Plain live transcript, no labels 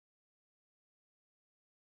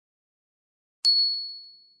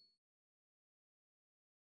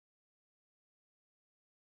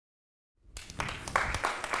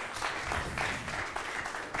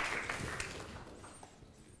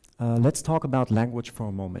Let's talk about language for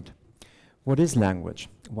a moment. What is language?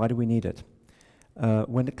 Why do we need it?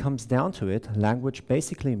 When it comes down to it, language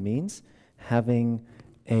basically means having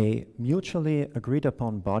a mutually agreed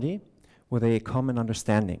upon body with a common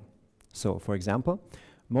understanding. So, for example,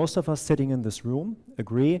 most of us sitting in this room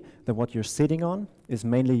agree that what you're sitting on is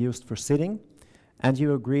mainly used for sitting, and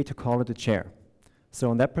you agree to call it a chair.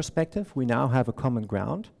 So in that perspective, we now have a common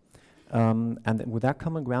ground, and with that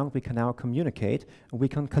common ground, we can now communicate, and we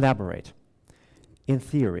can collaborate, in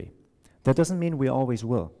theory. That doesn't mean we always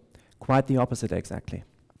will. Quite the opposite, exactly.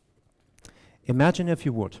 Imagine, if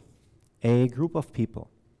you would, a group of people,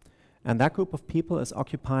 and that group of people is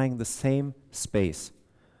occupying the same space.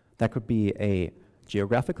 That could be a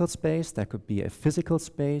geographical space, that could be a physical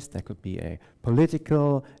space, that could be a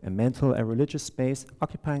political, a mental, a religious space,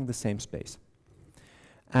 occupying the same space.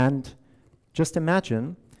 And just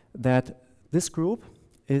imagine that this group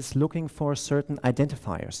is looking for certain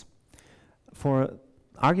identifiers. For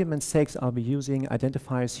argument's sake, I'll be using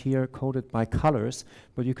identifiers here coded by colors,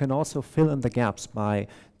 but you can also fill in the gaps by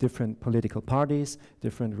different political parties,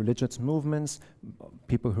 different religious movements,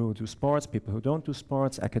 people who do sports, people who don't do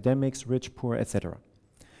sports, academics, rich, poor, etc.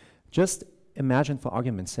 Just imagine, for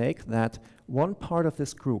argument's sake, that one part of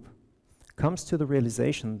this group comes to the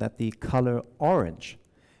realization that the color orange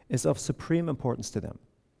is of supreme importance to them.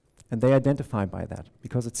 And they identify by that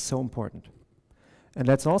because it's so important. And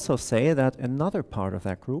let's also say that another part of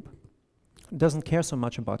that group doesn't care so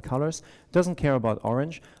much about colors, doesn't care about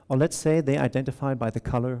orange, or let's say they identify by the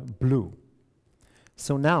color blue.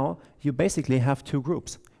 So now you basically have two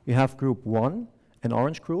groups. You have group 1, an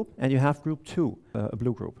orange group, and you have group 2, a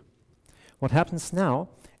blue group. What happens now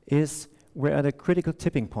is we're at a critical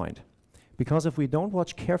tipping point, because if we don't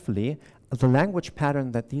watch carefully, the language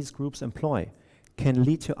pattern that these groups employ can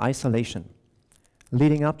lead to isolation,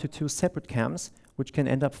 leading up to two separate camps which can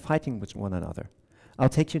end up fighting with one another. I'll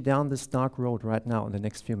take you down this dark road right now in the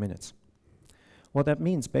next few minutes. What that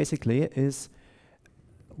means basically is,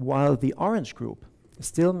 while the orange group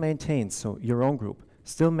still maintains, so your own group,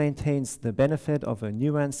 still maintains the benefit of a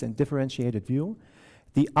nuanced and differentiated view,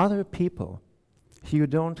 the other people who you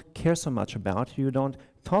don't care so much about, who you don't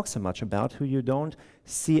talk so much about, who you don't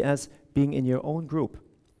see as being in your own group,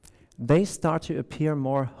 they start to appear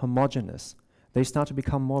more homogeneous. They start to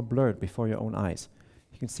become more blurred before your own eyes.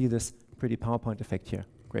 You can see this pretty PowerPoint effect here.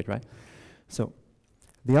 Great, right? So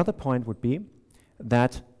the other point would be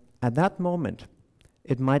that at that moment,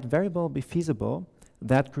 it might very well be feasible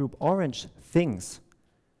that group orange thinks,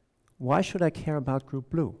 why should I care about group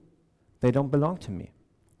blue? They don't belong to me.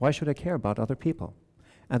 Why should I care about other people?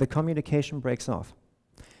 And the communication breaks off.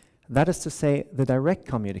 That is to say, the direct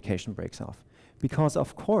communication breaks off. Because,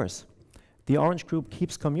 of course, the orange group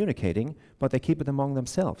keeps communicating, but they keep it among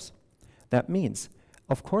themselves. That means,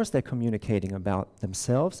 of course, they're communicating about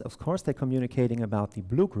themselves, of course, they're communicating about the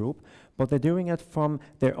blue group, but they're doing it from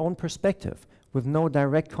their own perspective, with no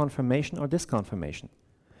direct confirmation or disconfirmation.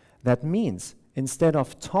 That means, instead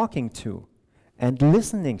of talking to and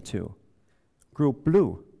listening to group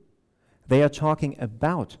blue, they are talking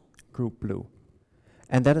about group blue.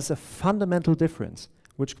 And that is a fundamental difference,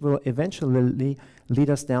 which will eventually lead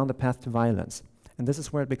us down the path to violence. And this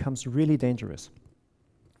is where it becomes really dangerous.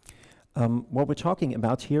 What we're talking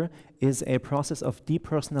about here is a process of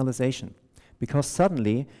depersonalization, because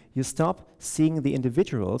suddenly you stop seeing the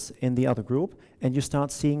individuals in the other group and you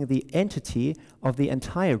start seeing the entity of the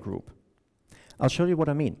entire group. I'll show you what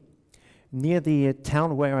I mean. Near the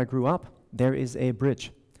town where I grew up, there is a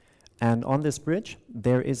bridge. And on this bridge,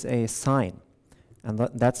 there is a sign. And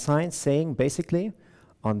that sign saying, basically,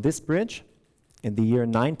 on this bridge, in the year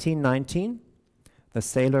 1919, the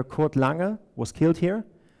sailor Kurt Lange was killed here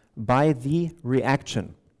by the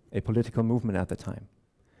Reaction, a political movement at the time.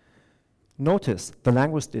 Notice the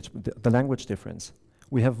language difference.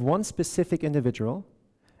 We have one specific individual,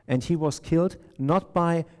 and he was killed not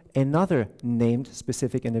by another named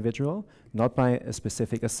specific individual, not by a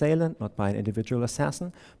specific assailant, not by an individual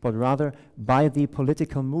assassin, but rather by the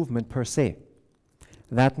political movement per se.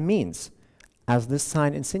 That means, as this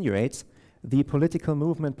sign insinuates, the political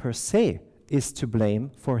movement per se is to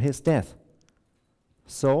blame for his death.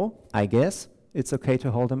 So, I guess, it's okay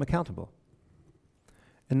to hold him accountable.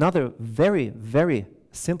 Another very, very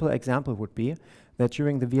simple example would be that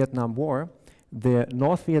during the Vietnam War, the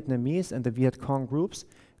North Vietnamese and the Viet Cong groups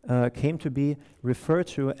came to be referred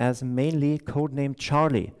to as mainly codenamed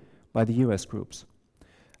Charlie by the US groups.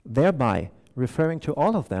 Thereby, referring to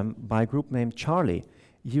all of them by group name Charlie,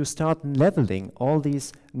 you start leveling all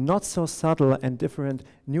these not so subtle and different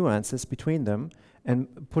nuances between them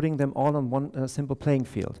and putting them all on one simple playing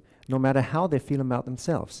field, no matter how they feel about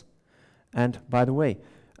themselves. And by the way,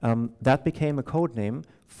 that became a code name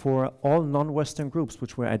for all non-Western groups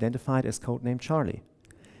which were identified as codename Charlie.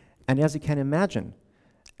 And as you can imagine,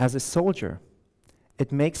 as a soldier,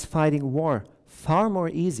 it makes fighting war far more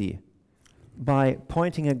easy by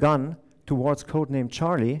pointing a gun towards codename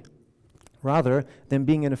Charlie rather than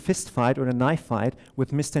being in a fist fight or a knife fight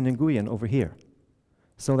with Mr. Nguyen over here.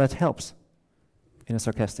 So that helps in a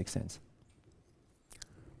sarcastic sense.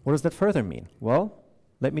 What does that further mean? Well,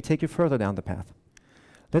 let me take you further down the path.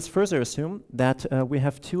 Let's further assume that we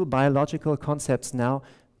have two biological concepts now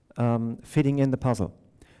fitting in the puzzle.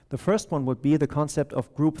 The first one would be the concept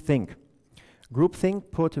of groupthink.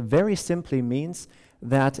 Groupthink, put very simply, means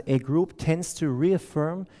that a group tends to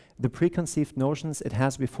reaffirm the preconceived notions it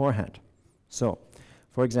has beforehand. So,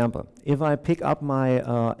 for example, if I pick up my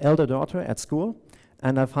elder daughter at school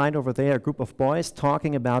and I find over there a group of boys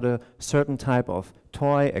talking about a certain type of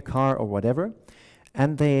toy, a car or whatever,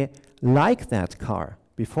 and they like that car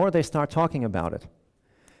before they start talking about it,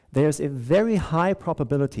 there's a very high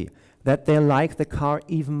probability that they like the car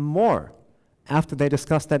even more after they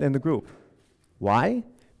discuss that in the group. Why?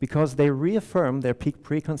 Because they reaffirm their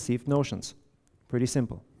preconceived notions. Pretty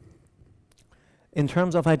simple. In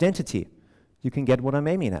terms of identity, you can get what I'm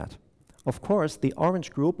aiming at. Of course, the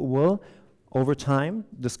orange group will, over time,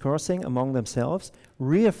 discoursing among themselves,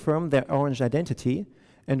 reaffirm their orange identity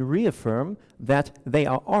and reaffirm that they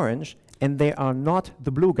are orange and they are not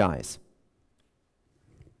the blue guys.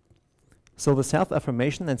 So the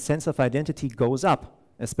self-affirmation and sense of identity goes up,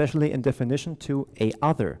 especially in definition to a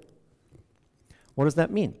other. What does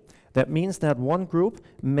that mean? That means that one group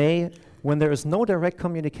may, when there is no direct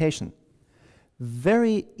communication,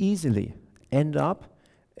 very easily end up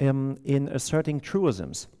in asserting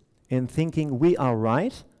truisms, in thinking we are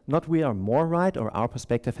right, not we are more right or our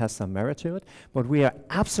perspective has some merit to it, but we are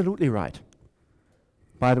absolutely right.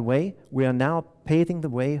 By the way, we are now paving the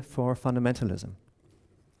way for fundamentalism.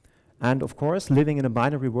 And of course, living in a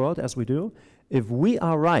binary world as we do, if we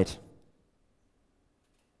are right,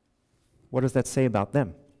 what does that say about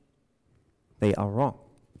them? They are wrong.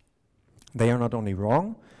 They are not only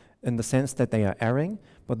wrong in the sense that they are erring,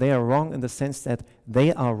 but they are wrong in the sense that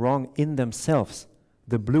they are wrong in themselves.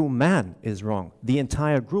 The blue man is wrong. The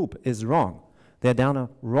entire group is wrong. They're down a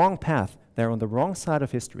wrong path. They're on the wrong side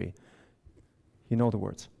of history. You know the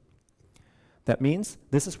words. That means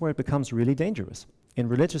this is where it becomes really dangerous. In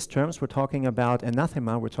religious terms, we're talking about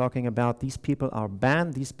anathema. We're talking about these people are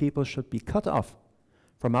banned. These people should be cut off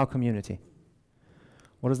from our community.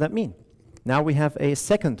 What does that mean? Now we have a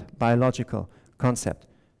second biological concept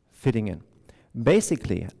fitting in.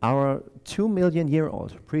 Basically, our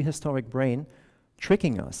 2-million-year-old prehistoric brain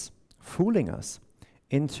tricking us, fooling us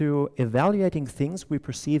into evaluating things we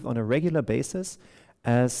perceive on a regular basis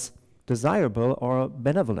as desirable or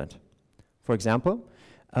benevolent. For example,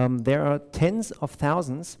 there are tens of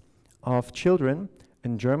thousands of children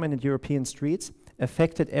in German and European streets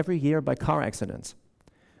affected every year by car accidents.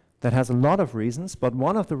 That has a lot of reasons, but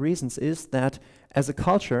one of the reasons is that as a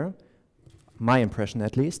culture, my impression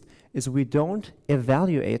at least, is we don't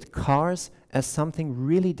evaluate cars as something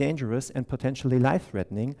really dangerous and potentially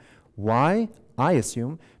life-threatening. Why? I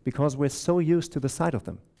assume because we're so used to the sight of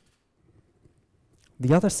them.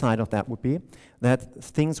 The other side of that would be that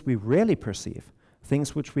things we rarely perceive,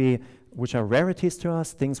 things which are rarities to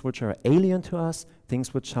us, things which are alien to us,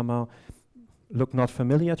 things which somehow look not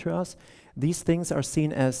familiar to us, these things are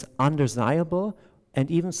seen as undesirable and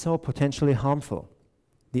even so potentially harmful.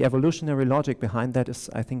 The evolutionary logic behind that is,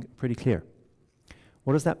 I think, pretty clear.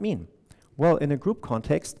 What does that mean? Well, in a group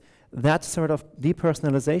context, that sort of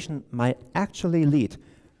depersonalization might actually lead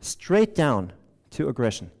straight down to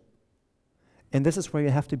aggression. And this is where you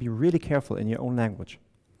have to be really careful in your own language.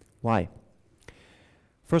 Why?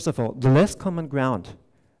 First of all, the less common ground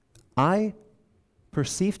I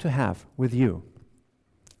perceive to have with you,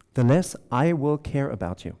 the less I will care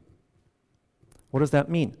about you. What does that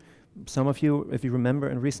mean? Some of you, if you remember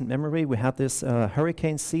in recent memory, we had this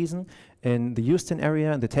hurricane season in the Houston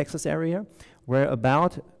area and the Texas area, where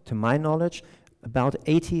about, to my knowledge, about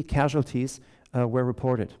 80 casualties were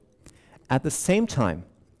reported. At the same time,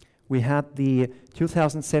 we had the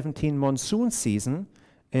 2017 monsoon season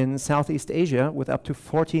in Southeast Asia with up to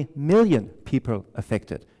 40 million people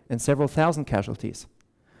affected and several thousand casualties.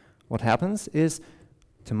 What happens is,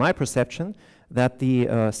 to my perception, that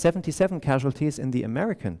the 77 casualties in the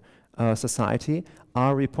American society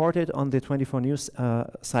are reported on the 24 news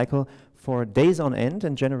cycle for days on end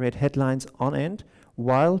and generate headlines on end,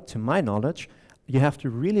 while, to my knowledge, you have to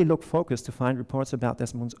really look focused to find reports about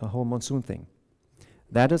this whole monsoon thing.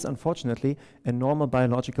 That is, unfortunately, a normal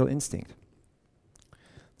biological instinct.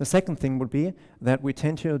 The second thing would be that we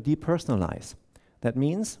tend to depersonalize. That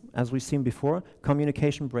means, as we've seen before,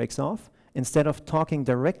 communication breaks off. Instead of talking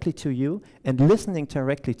directly to you and listening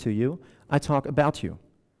directly to you, I talk about you.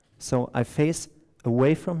 So I face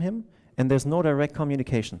away from him, and there's no direct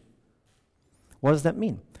communication. What does that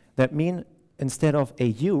mean? That means instead of a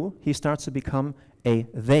you, he starts to become a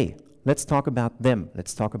they. Let's talk about them.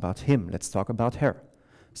 Let's talk about him. Let's talk about her.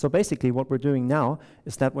 So basically what we're doing now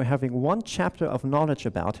is that we're having one chapter of knowledge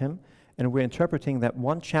about him, and we're interpreting that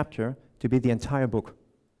one chapter to be the entire book.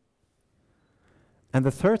 And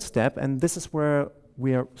the third step, and this is where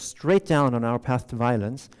we are straight down on our path to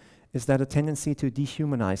violence, is that a tendency to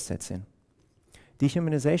dehumanize sets in.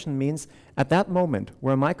 Dehumanization means at that moment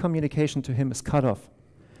where my communication to him is cut off,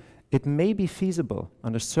 it may be feasible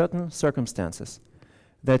under certain circumstances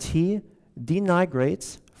that he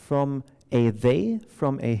denigrates from a they,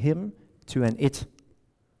 from a him, to an it.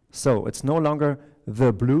 So it's no longer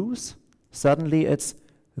the blues, suddenly it's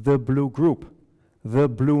the blue group, the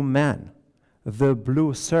blue man, the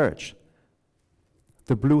blue surge,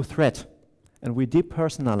 the blue threat. And we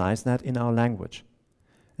depersonalize that in our language,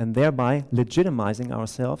 and thereby legitimizing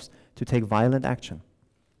ourselves to take violent action.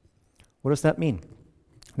 What does that mean?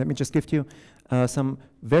 Let me just give you some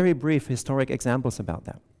very brief historic examples about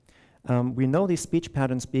that. We know these speech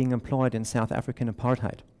patterns being employed in South African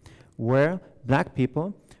apartheid, where black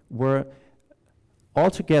people were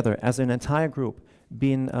altogether as an entire group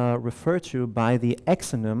being referred to by the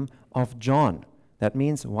exonym of John. That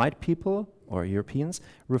means white people, or Europeans,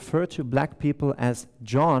 refer to black people as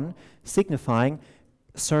John, signifying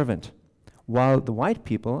servant, while the white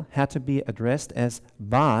people had to be addressed as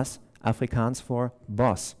Baas, Afrikaans for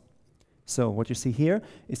boss. So what you see here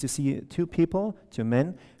is you see two people, two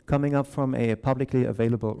men, coming up from a publicly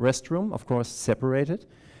available restroom, of course separated,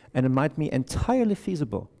 and it might be entirely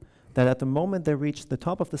feasible that at the moment they reach the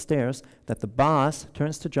top of the stairs, that the boss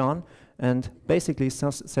turns to John and basically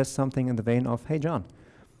says something in the vein of, "Hey John,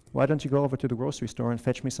 why don't you go over to the grocery store and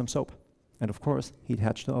fetch me some soap?" And of course, he'd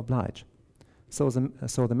had to oblige. So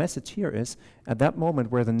the message here is, at that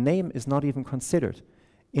moment where the name is not even considered,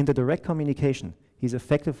 in the direct communication, he's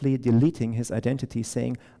effectively deleting his identity,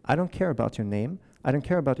 saying, I don't care about your name, I don't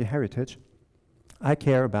care about your heritage, I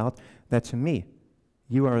care about that to me,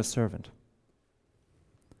 you are a servant.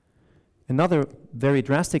 Another very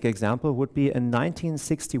drastic example would be in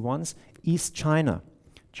 1961's East China,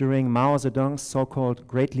 during Mao Zedong's so-called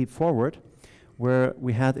Great Leap Forward, where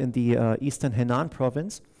we had in the eastern Henan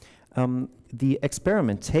province, the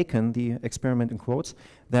experiment taken, the experiment in quotes,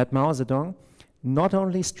 that Mao Zedong not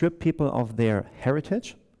only stripped people of their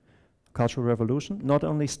heritage, Cultural Revolution, not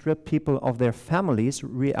only stripped people of their families,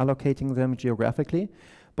 reallocating them geographically,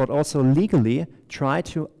 but also legally tried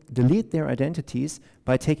to delete their identities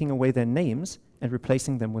by taking away their names and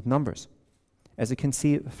replacing them with numbers. As you can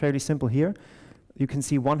see, fairly simple here, you can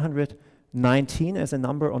see 119 as a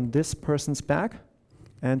number on this person's back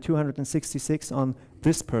and 266 on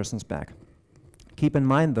this person's back. Keep in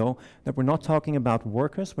mind, though, that we're not talking about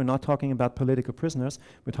workers, we're not talking about political prisoners,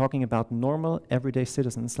 we're talking about normal, everyday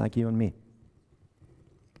citizens like you and me.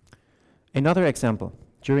 Another example,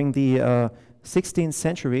 during the 16th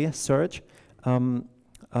century surge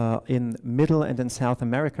in Middle and in South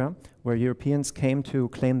America, where Europeans came to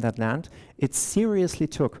claim that land, it seriously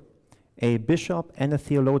took a bishop and a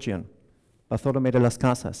theologian, Bartolomé de las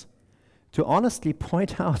Casas, to honestly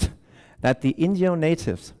point out that the Indio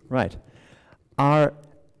natives, right, are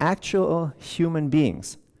actual human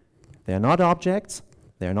beings. They're not objects,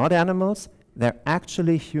 they're not animals, they're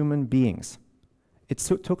actually human beings. It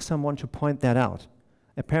took someone to point that out.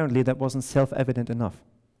 Apparently that wasn't self-evident enough.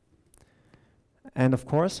 And of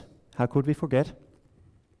course, how could we forget?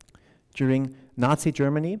 During Nazi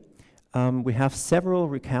Germany, we have several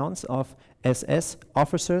recounts of SS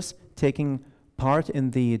officers taking part in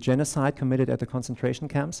the genocide committed at the concentration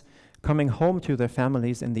camps, coming home to their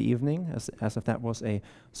families in the evening, as if that was a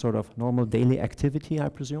sort of normal daily activity, I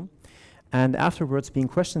presume. And afterwards, being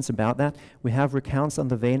questions about that, we have recounts on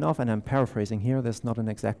the vein of, and I'm paraphrasing here, there's not an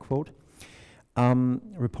exact quote,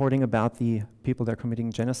 reporting about the people they're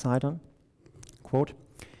committing genocide on. Quote,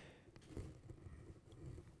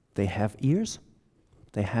 they have ears,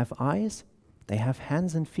 they have eyes, they have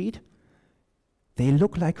hands and feet. They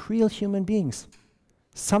look like real human beings.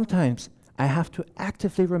 Sometimes I have to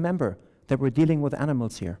actively remember that we're dealing with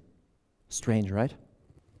animals here. Strange, right?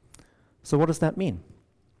 So what does that mean?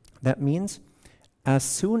 That means as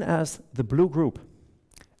soon as the blue group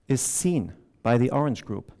is seen by the orange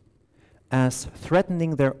group as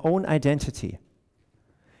threatening their own identity,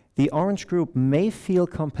 the orange group may feel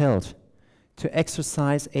compelled to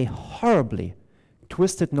exercise a horribly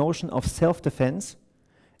twisted notion of self-defense,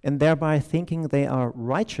 and thereby thinking they are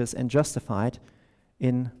righteous and justified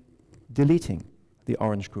in deleting the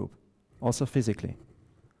orange group, also physically.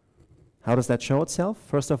 How does that show itself?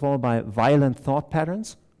 First of all, by violent thought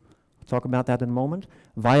patterns. I'll talk about that in a moment.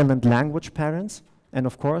 Violent language patterns, and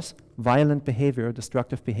of course, violent behavior,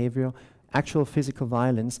 destructive behavior, actual physical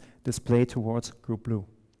violence displayed towards group blue.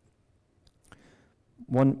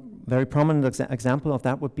 One very prominent example of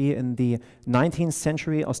that would be in the 19th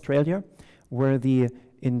century Australia, where the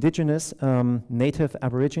indigenous native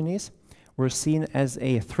Aborigines were seen as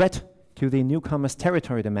a threat to the newcomers'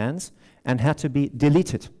 territory demands and had to be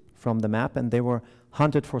deleted from the map, and they were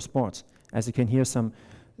hunted for sports. As you can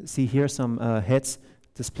see here some heads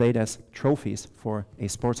displayed as trophies for a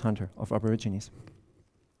sports hunter of Aborigines.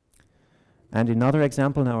 And another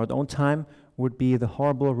example in our own time would be the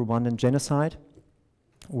horrible Rwandan genocide,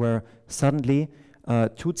 where suddenly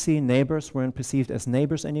Tutsi neighbors weren't perceived as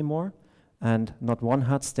neighbors anymore, and not one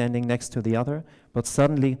hut standing next to the other, but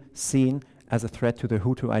suddenly seen as a threat to the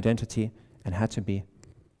Hutu identity and had to be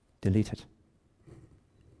deleted.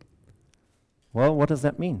 Well, what does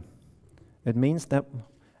that mean? It means that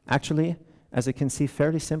actually, as you can see,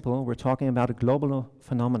 fairly simple, we're talking about a global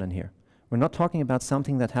phenomenon here. We're not talking about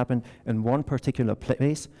something that happened in one particular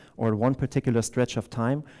place or one particular stretch of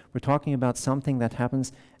time. We're talking about something that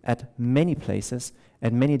happens at many places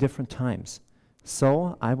at many different times.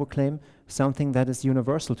 So, I will claim something that is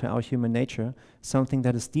universal to our human nature, something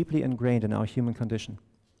that is deeply ingrained in our human condition.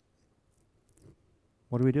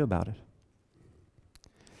 What do we do about it?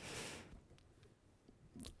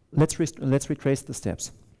 Let's retrace the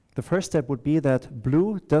steps. The first step would be that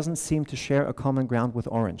blue doesn't seem to share a common ground with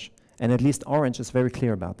orange, and at least orange is very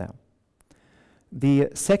clear about that. The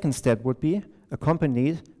second step would be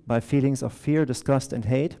accompanied by feelings of fear, disgust, and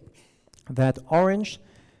hate, that orange,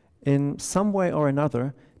 in some way or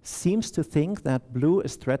another, seems to think that blue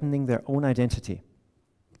is threatening their own identity.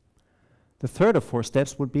 The third of four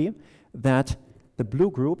steps would be that the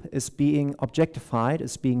blue group is being objectified,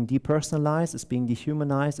 is being depersonalized, is being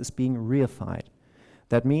dehumanized, is being reified.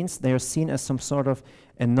 That means they are seen as some sort of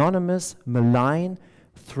anonymous, malign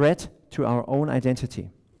threat to our own identity,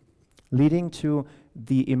 leading to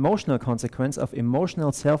the emotional consequence of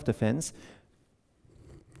emotional self-defense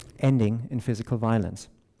ending in physical violence.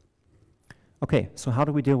 Okay, so how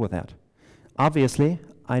do we deal with that? Obviously,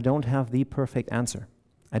 I don't have the perfect answer.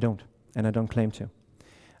 I don't, and I don't claim to.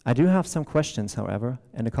 I do have some questions, however,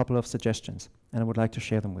 and a couple of suggestions, and I would like to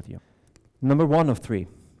share them with you. Number one of three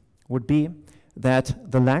would be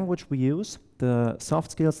that the language we use, the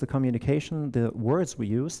soft skills, the communication, the words we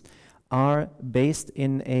use, are based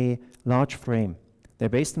in a large frame. They're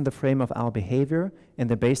based in the frame of our behavior, and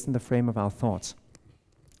they're based in the frame of our thoughts.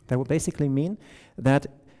 That would basically mean that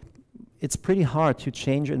it's pretty hard to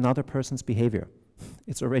change another person's behavior.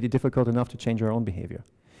 It's already difficult enough to change our own behavior.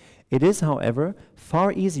 It is, however,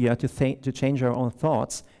 far easier to change our own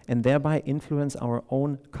thoughts and thereby influence our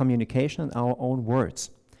own communication and our own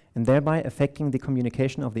words, and thereby affecting the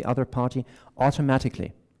communication of the other party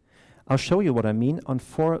automatically. I'll show you what I mean on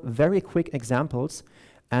 4 very quick examples,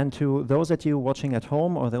 and to those of you watching at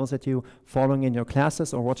home or those of you following in your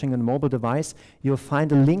classes or watching on a mobile device, you'll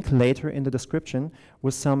find a link later in the description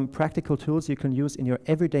with some practical tools you can use in your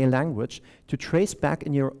everyday language to trace back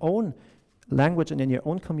in your own language and in your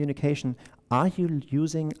own communication, are you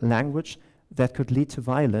using language that could lead to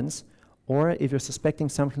violence? Or if you're suspecting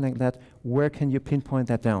something like that, where can you pinpoint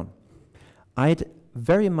that down? I'd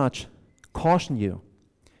very much caution you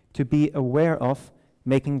to be aware of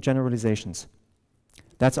making generalizations.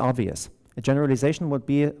 That's obvious. A generalization would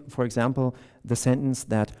be, for example, the sentence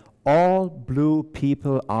that all blue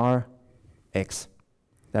people are X.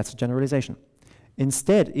 That's a generalization.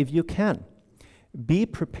 Instead, if you can, be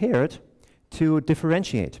prepared to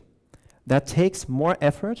differentiate. That takes more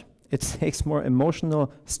effort, it takes more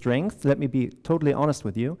emotional strength, let me be totally honest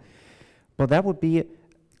with you, but that would be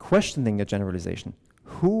questioning the generalization.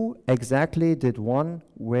 Who exactly did one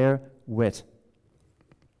wear with?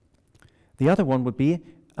 The other one would be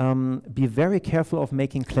very careful of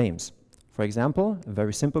making claims. For example, a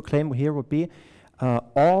very simple claim here would be,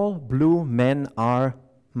 all blue men are,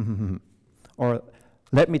 or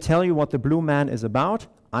let me tell you what the blue man is about.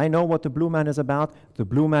 I know what the blue man is about. The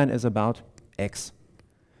blue man is about X.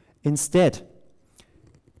 Instead,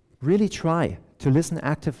 really try to listen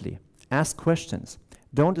actively. Ask questions.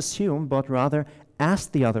 Don't assume, but rather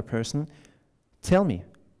ask the other person, tell me,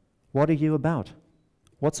 what are you about?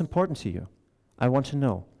 What's important to you? I want to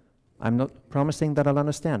know. I'm not promising that I'll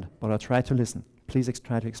understand, but I'll try to listen. Please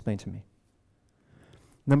try to explain to me.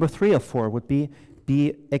 Number 3 of 4 would be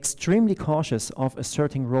be extremely cautious of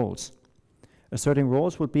asserting roles. Asserting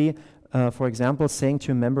roles would be, for example, saying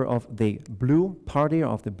to a member of the blue party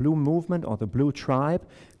or of the blue movement or the blue tribe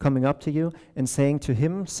coming up to you and saying to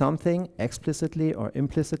him something explicitly or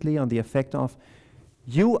implicitly on the effect of,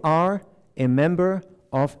 you are a member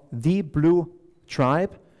of the blue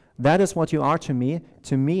tribe. That is what you are to me.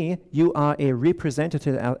 To me, you are a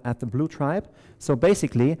representative at the blue tribe. So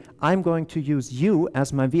basically, I'm going to use you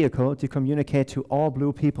as my vehicle to communicate to all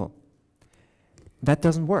blue people. That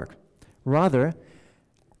doesn't work. Rather,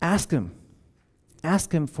 ask them.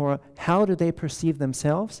 Ask them for how do they perceive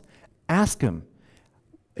themselves. Ask them,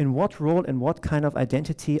 in what role and what kind of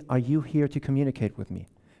identity are you here to communicate with me?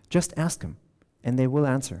 Just ask them, and they will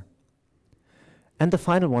answer. And the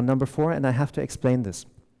final one, number 4, and I have to explain this.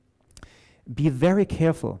 Be very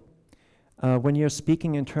careful when you're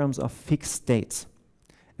speaking in terms of fixed states.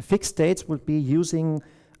 Fixed states would be using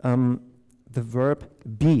the verb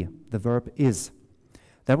be, the verb is.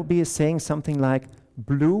 That would be saying something like,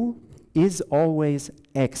 blue is always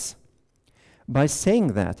X. By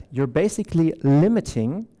saying that, you're basically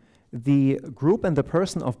limiting the group and the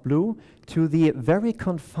person of blue to the very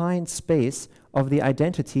confined space of the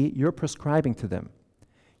identity you're prescribing to them.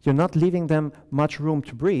 You're not leaving them much room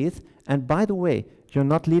to breathe, and by the way,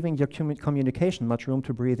 you're not leaving your communication much room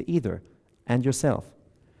to breathe either, and yourself.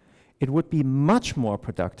 It would be much more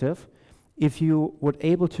productive if you were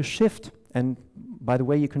able to shift, and by the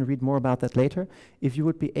way, you can read more about that later, if you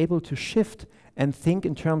would be able to shift and think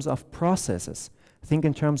in terms of processes, think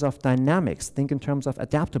in terms of dynamics, think in terms of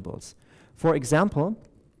adaptables. For example,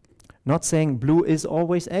 not saying blue is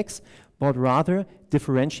always X, but rather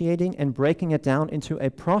differentiating and breaking it down into a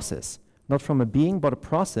process, not from a being, but a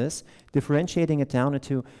process, differentiating it down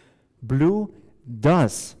into blue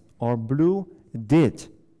does or blue did.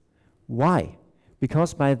 Why?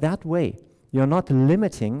 Because by that way, you're not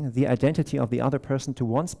limiting the identity of the other person to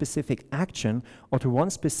one specific action or to one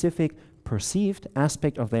specific perceived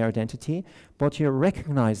aspect of their identity, but you're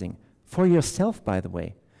recognizing for yourself, by the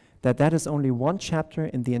way, that that is only one chapter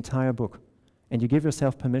in the entire book, and you give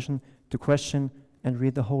yourself permission to question and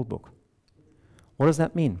read the whole book. What does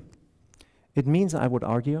that mean? It means, I would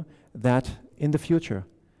argue, that in the future,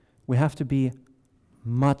 we have to be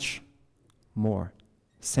much more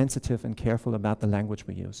sensitive and careful about the language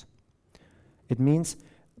we use. It means,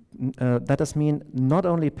 that does mean not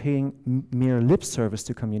only paying mere lip service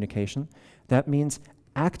to communication, that means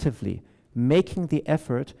actively making the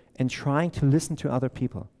effort and trying to listen to other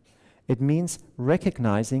people. It means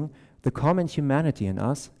recognizing the common humanity in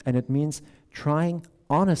us, and it means trying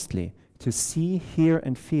honestly to see, hear,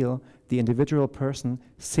 and feel the individual person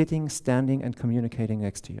sitting, standing, and communicating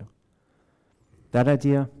next to you. That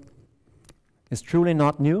idea is truly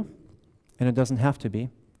not new, and it doesn't have to be,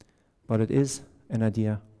 but it is an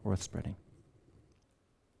idea worth spreading.